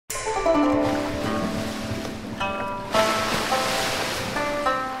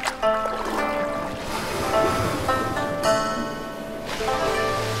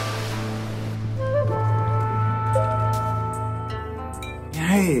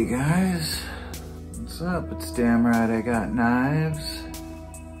Hey guys, what's up? It's damn right I got knives.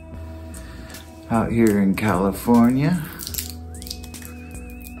 Out here in California.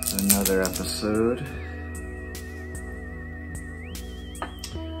 It's another episode.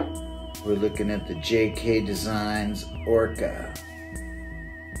 We're looking at the JK Designs Orca.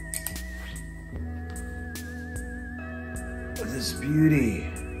 This beauty.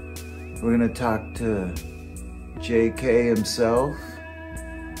 We're gonna talk to JK himself.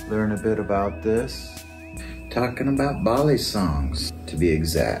 Learn a bit about this. Talking about Balisongs, to be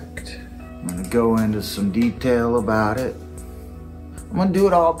exact. I'm gonna go into some detail about it. I'm gonna do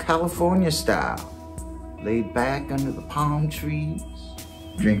it all California style. Laid back under the palm trees,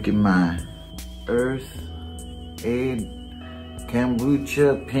 drinking my Earth Aid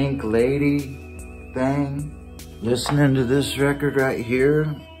Kombucha Pink Lady thing. Listening to this record right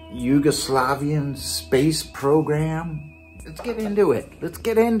here, Yugoslavian Space Program. Let's get into it. Let's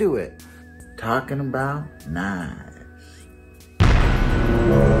get into it. Talking about knives.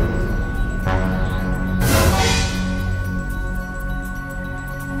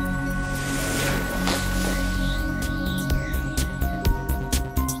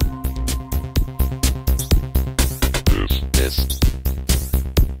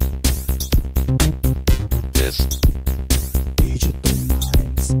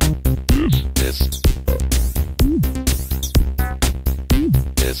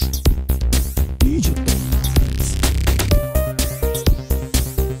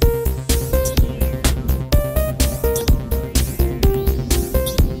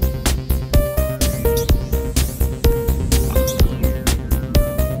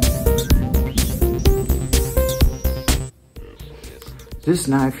 This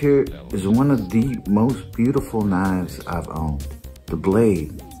knife here is one of the most beautiful knives I've owned. The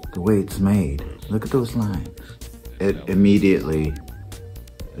blade, the way it's made, look at those lines. It immediately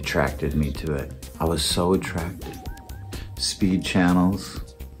attracted me to it. I was so attracted. Speed channels,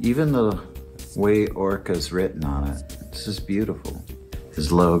 even the way Orca's written on it, it's just beautiful. His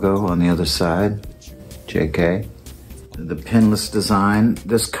logo on the other side, JK. The pinless design,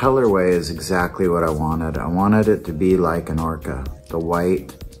 this colorway is exactly what I wanted. I wanted it to be like an Orca. The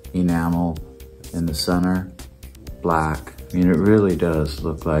white enamel in the center, black. I mean, it really does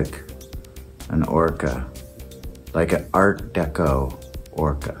look like an Orca, like an Art Deco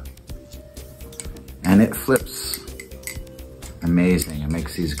Orca. And it flips amazing. It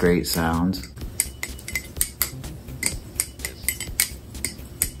makes these great sounds.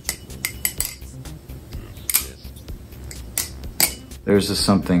 There's just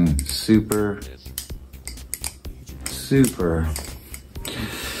something super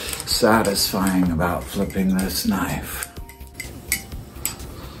satisfying about flipping this knife.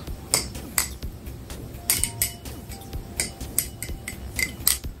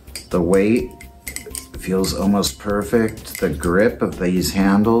 The weight feels almost perfect. The grip of these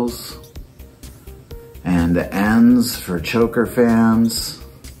handles and the ends for choker fans.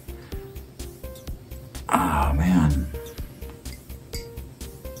 Oh man.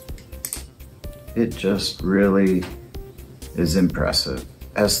 It just really is impressive.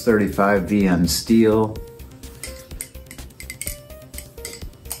 S35 VN steel.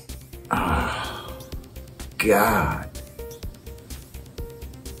 Oh, God.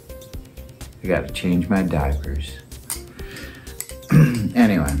 I gotta change my diapers.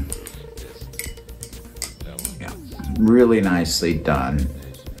 Anyway. Yeah, really nicely done.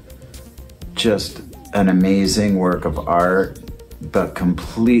 Just an amazing work of art, but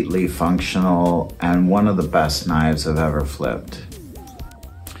completely functional and one of the best knives I've ever flipped.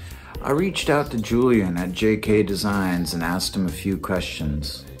 I reached out to Julian at JK Designs and asked him a few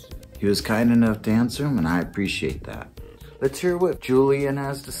questions. He was kind enough to answer them, and I appreciate that. Let's hear what Julian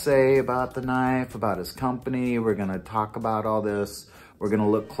has to say about the knife, about his company. We're gonna talk about all this. We're gonna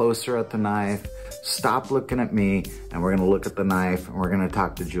look closer at the knife, stop looking at me, and we're gonna look at the knife, and we're gonna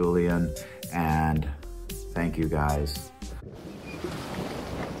talk to Julian, and thank you guys.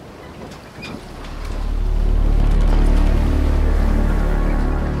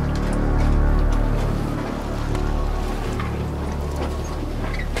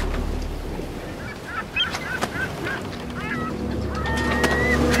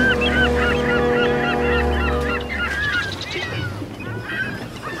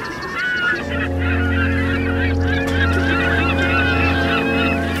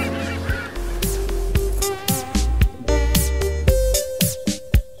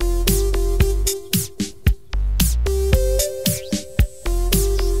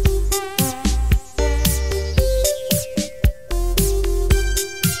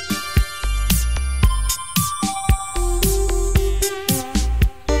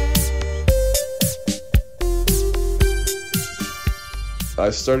 I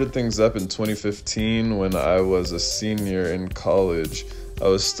started things up in 2015 when I was a senior in college. I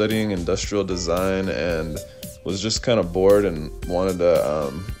was studying industrial design and was just kind of bored and wanted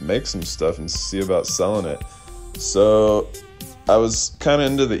to make some stuff and see about selling it. So I was kind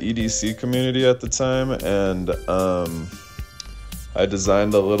of into the EDC community at the time, and I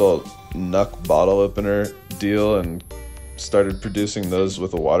designed a little Nuck bottle opener deal and started producing those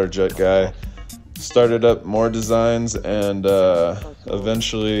with a water jet guy. Started up more designs, and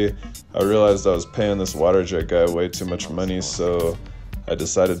eventually I realized I was paying this water jet guy way too much money, so I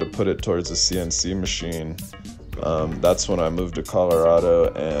decided to put it towards a CNC machine. That's when I moved to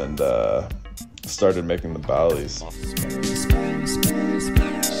Colorado and started making the Balis.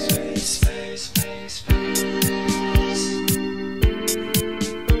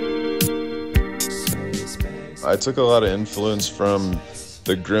 I took a lot of influence from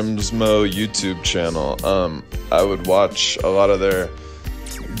the Grimsmo YouTube channel. I would watch a lot of their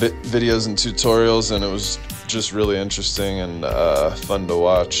videos and tutorials, and it was just really interesting and fun to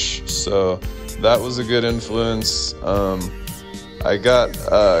watch. So that was a good influence. I got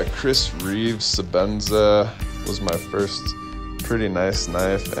Chris Reeves Sabenza was my first pretty nice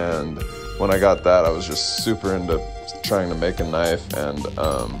knife, and when I got that, I was just super into trying to make a knife, and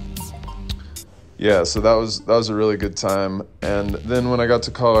yeah, so that was a really good time. And then when I got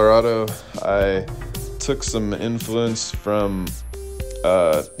to Colorado, I took some influence from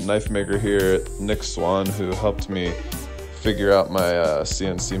a knife maker here, Nick Swan, who helped me figure out my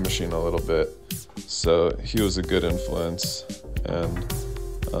CNC machine a little bit. So he was a good influence, and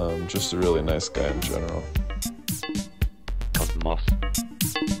just a really nice guy in general. Cosmos.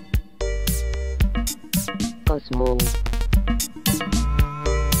 Cosmos.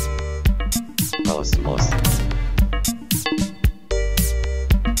 Cosmos.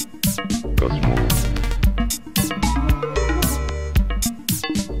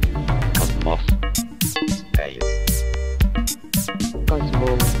 Space.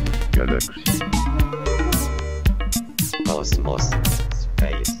 Cosmos. Galaxy. Cosmos.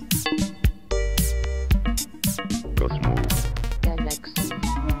 Space. Cosmos. Galaxy.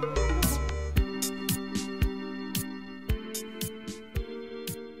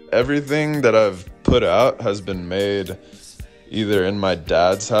 Everything that I've put out has been made either in my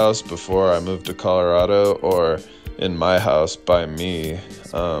dad's house before I moved to Colorado or in my house by me.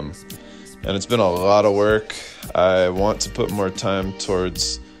 And it's been a lot of work. I want to put more time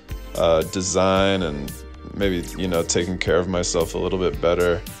towards design and maybe, taking care of myself a little bit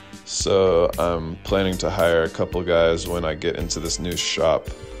better. So I'm planning to hire a couple guys when I get into this new shop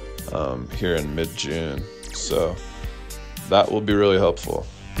here in mid-June. So that will be really helpful.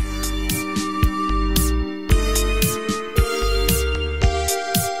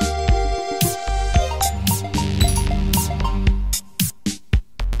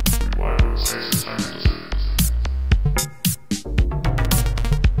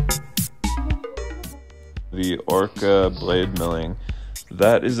 The Orca blade milling,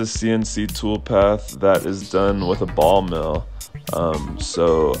 that is a CNC toolpath that is done with a ball mill.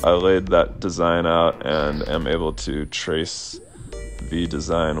 So I laid that design out and am able to trace the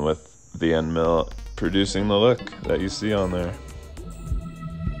design with the end mill, producing the look that you see on there.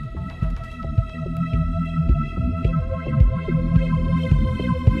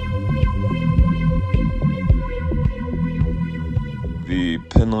 The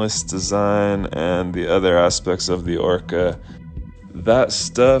pinless design and the other aspects of the Orca, that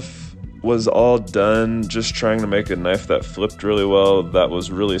stuff was all done just trying to make a knife that flipped really well, that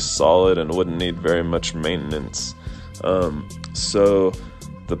was really solid and wouldn't need very much maintenance. So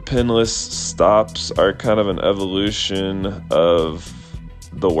the pinless stops are kind of an evolution of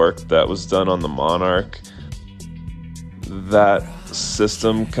the work that was done on the Monarch. That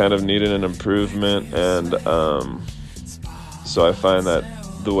system kind of needed an improvement, and so I find that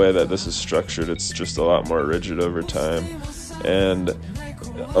the way that this is structured, it's just a lot more rigid over time. And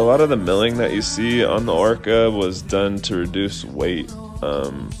a lot of the milling that you see on the Orca was done to reduce weight.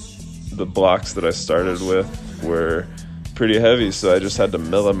 The blocks that I started with were pretty heavy, so I just had to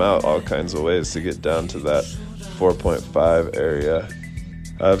mill them out all kinds of ways to get down to that 4.5 area.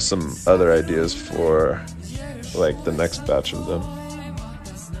 I have some other ideas for like the next batch of them.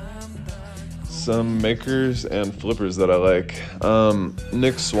 Some makers and flippers that I like.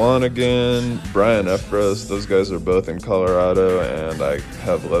 Nick Swan again, Brian Efros, those guys are both in Colorado and I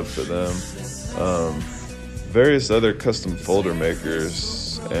have love for them. Various other custom folder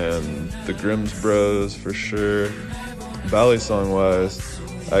makers and the Grims Bros for sure. Balisong wise,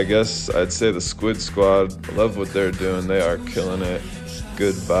 I guess I'd say the Squid Squad, love what they're doing, they are killing it,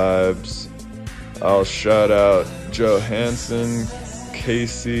 good vibes. I'll shout out Joe Hansen,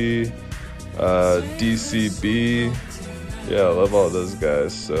 Casey, DCB. Yeah, I love all those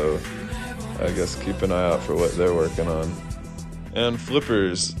guys, so I guess keep an eye out for what they're working on. And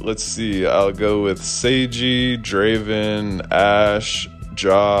flippers, let's see, I'll go with Seiji, Draven, Ash,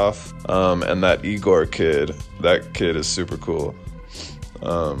 Joff, and that Igor kid. That kid is super cool.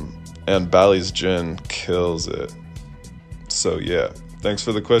 And Bali's Gin kills it. So yeah, thanks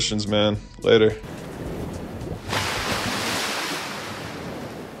for the questions, man. Later.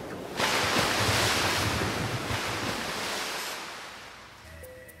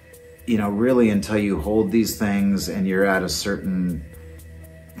 You know, really until you hold these things and you're at a certain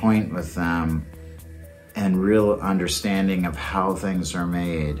point with them and real understanding of how things are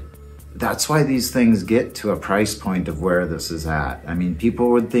made. That's why these things get to a price point of where this is at. I mean,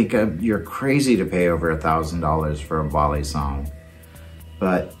 people would think you're crazy to pay over $1,000 for a Balisong.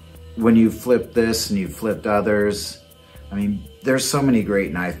 But when you flip this and you flipped others, I mean, there's so many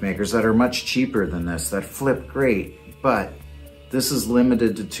great knife makers that are much cheaper than this that flip great, but this is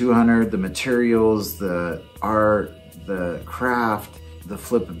limited to 200. The materials, the art, the craft, the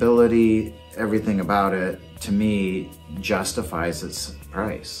flippability, everything about it, to me, justifies its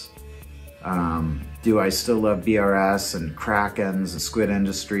price. Do I still love BRS and Krakens and Squid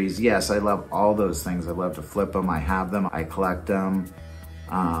Industries? Yes, I love all those things. I love to flip them. I have them. I collect them.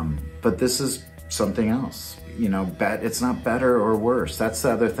 But this is something else. You know, it's not better or worse. That's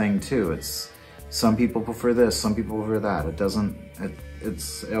the other thing too. Some people prefer this, some people prefer that.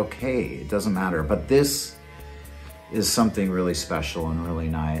 It's okay, it doesn't matter. But this is something really special and really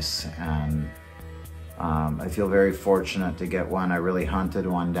nice. And I feel very fortunate to get one. I really hunted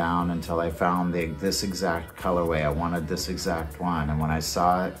one down until I found this exact colorway. I wanted this exact one. And when I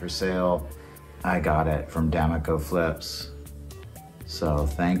saw it for sale, I got it from D'Amico Flips. So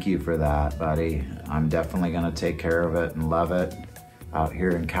thank you for that, buddy. I'm definitely gonna take care of it and love it. Out here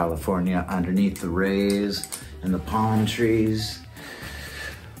in California, underneath the rays and the palm trees.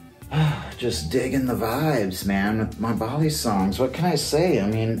 Just digging the vibes, man, with my Balisongs. What can I say? I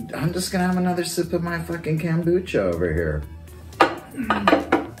mean, I'm just gonna have another sip of my fucking Kombucha over here.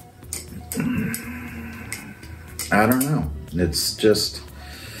 I don't know. It's just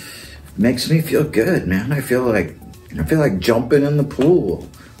makes me feel good, man. I feel like jumping in the pool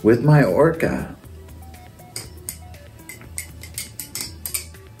with my Orca.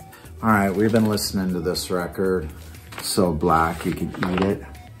 All right, we've been listening to this record. So black, you can eat it.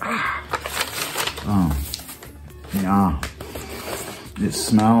 Oh, yeah. It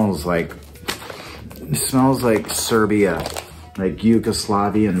smells like Serbia, like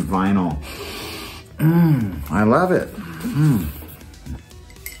Yugoslavian vinyl. I love it.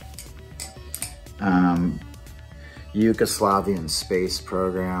 Yugoslavian space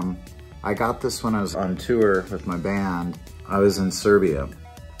program. I got this when I was on tour with my band. I was in Serbia,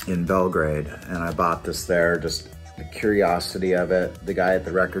 in Belgrade, and I bought this there, just the curiosity of it. The guy at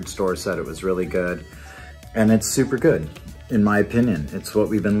the record store said it was really good, and it's super good, in my opinion. It's what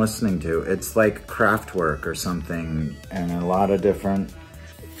we've been listening to. It's like Kraftwerk or something, and a lot of different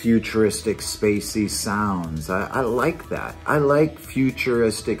futuristic, spacey sounds. I like that. I like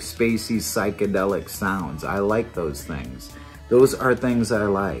futuristic, spacey, psychedelic sounds. I like those things. Those are things that I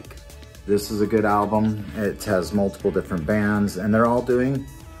like. This is a good album. It has multiple different bands, and they're all doing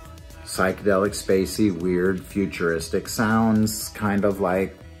psychedelic, spacey, weird, futuristic sounds, kind of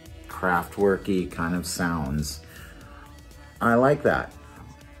like Kraftwerky kind of sounds. I like that.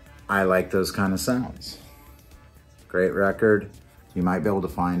 I like those kind of sounds. Great record. You might be able to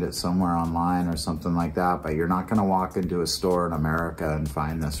find it somewhere online or something like that, but you're not gonna walk into a store in America and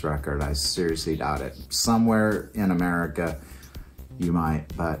find this record. I seriously doubt it. Somewhere in America, you might,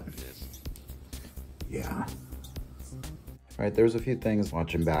 but yeah. All right, there's a few things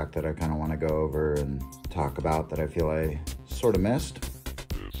watching back that I kind of want to go over and talk about that I feel I sort of missed.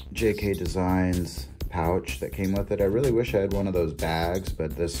 JK Designs pouch that came with it. I really wish I had one of those bags,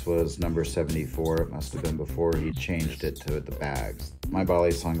 but this was number 74. It must have been before he changed it to the bags. My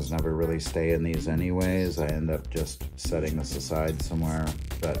Balisongs never really stay in these anyways. I end up just setting this aside somewhere,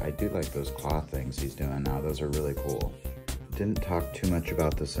 but I do like those cloth things he's doing now. Those are really cool. Didn't talk too much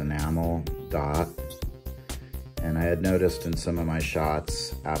about this enamel dot. And I had noticed in some of my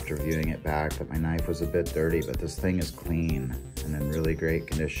shots after viewing it back that my knife was a bit dirty, but this thing is clean and in really great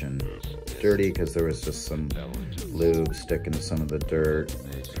condition. Dirty because there was just some lube sticking to some of the dirt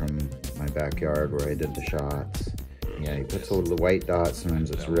from my backyard where I did the shots. Yeah, he puts a little white dot,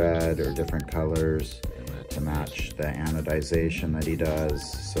 sometimes it's red or different colors to match the anodization that he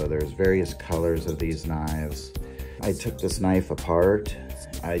does. So there's various colors of these knives. I took this knife apart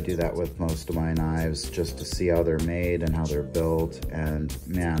I do that with most of my knives just to see how they're made and how they're built. And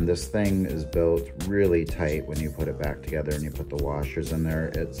man, this thing is built really tight when you put it back together and you put the washers in there.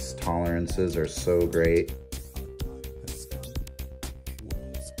 Its tolerances are so great.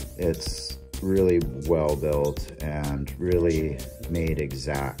 It's really well built and really made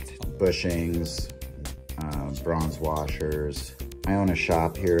exact. Bushings, bronze washers. I own a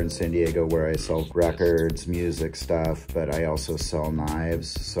shop here in San Diego where I sell records, music stuff, but I also sell knives.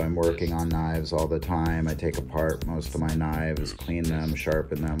 So I'm working on knives all the time. I take apart most of my knives, clean them,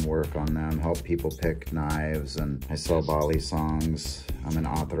 sharpen them, work on them, help people pick knives, and I sell Balisongs. I'm an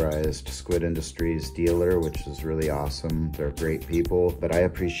authorized Squid Industries dealer, which is really awesome. They're great people, but I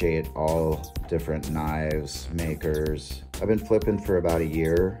appreciate all different knives, makers. I've been flipping for about a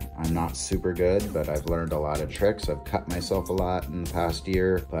year. I'm not super good, but I've learned a lot of tricks. I've cut myself a lot in the past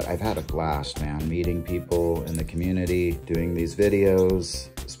year, but I've had a blast, man, meeting people in the community, doing these videos,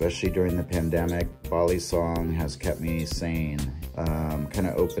 especially during the pandemic. Balisong has kept me sane. Kind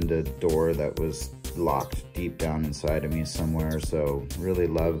of opened a door that was locked deep down inside of me somewhere. So really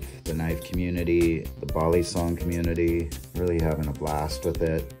love the knife community, the Balisong community, really having a blast with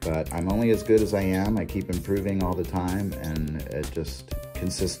it. But I'm only as good as I am. I keep improving all the time, and it just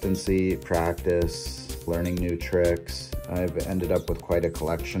consistency, practice, learning new tricks. I've ended up with quite a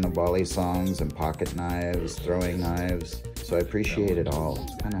collection of Balisongs and pocket knives, throwing knives. So I appreciate it all.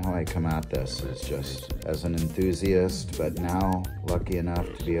 It's kind of how I come at this, is just as an enthusiast, but now lucky enough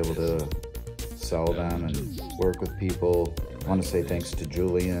to be able to sell them and work with people. I want to say thanks to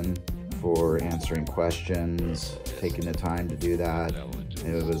Julian for answering questions, taking the time to do that.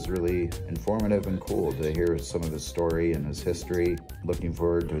 It was really informative and cool to hear some of his story and his history. Looking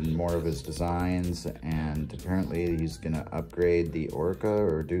forward to more of his designs, and apparently he's gonna upgrade the Orca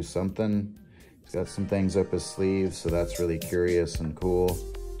or do something. He's got some things up his sleeve, so that's really curious and cool.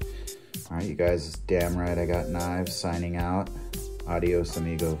 All right, you guys, it's Damn Right I Got Knives signing out. Adios,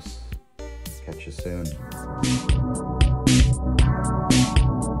 amigos. Catch you soon.